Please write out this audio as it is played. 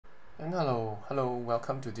And hello,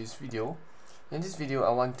 welcome to this video. In this video, I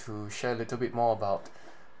want to share a little bit more about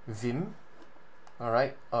Vim,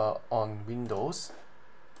 alright, on Windows.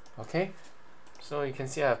 Okay, so you can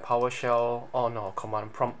see I have PowerShell on or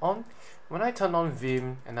command prompt on. When I turn on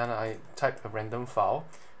Vim and then I type a random file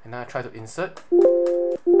and then I try to insert,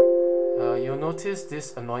 you'll notice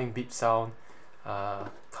this annoying beep sound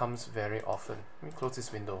comes very often. Let me close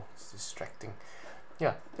this window, it's distracting.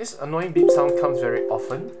 Yeah, this annoying beep sound comes very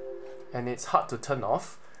often and it's hard to turn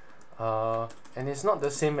off, and it's not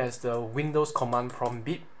the same as the Windows command prompt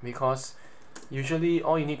beep, because usually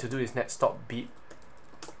all you need to do is net stop beep.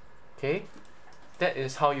 Okay, that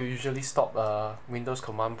is how you usually stop Windows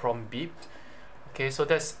command prompt beep. Okay, so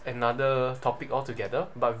that's another topic altogether.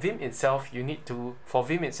 But Vim itself, you need to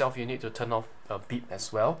turn off beep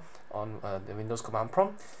as well on the Windows command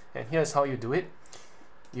prompt. And here's how you do it.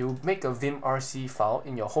 You make a vimrc file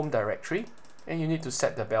in your home directory, and you need to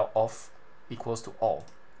set the bell off equals to all.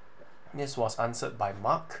 This was answered by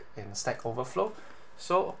Mark in Stack Overflow.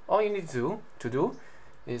 So all you need to do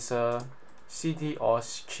is cd or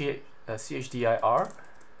chdr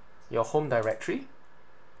your home directory,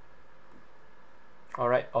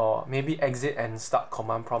 alright, or maybe exit and start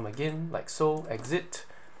command prompt again, like so. Exit,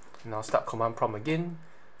 now start command prompt again.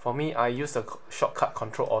 For me, I use the shortcut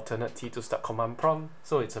Control Alternate T to start command prompt,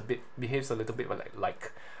 so it's behaves a little bit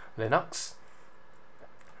like Linux.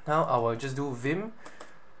 Now I will just do vim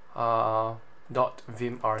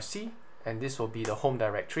 .vimrc, and this will be the home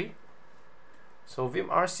directory. So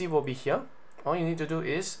vimrc will be here. All you need to do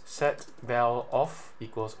is set bell off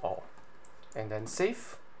equals all, and then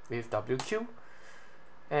save with WQ.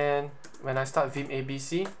 And when I start vim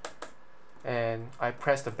abc and I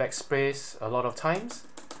press the backspace a lot of times,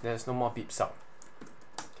 there's no more beep sound.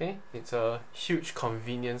 Okay, it's a huge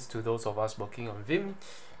convenience to those of us working on Vim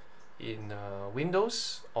in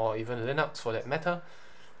Windows or even Linux for that matter.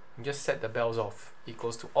 You just set the bells off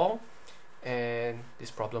equals to all, and this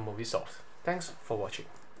problem will be solved. Thanks for watching.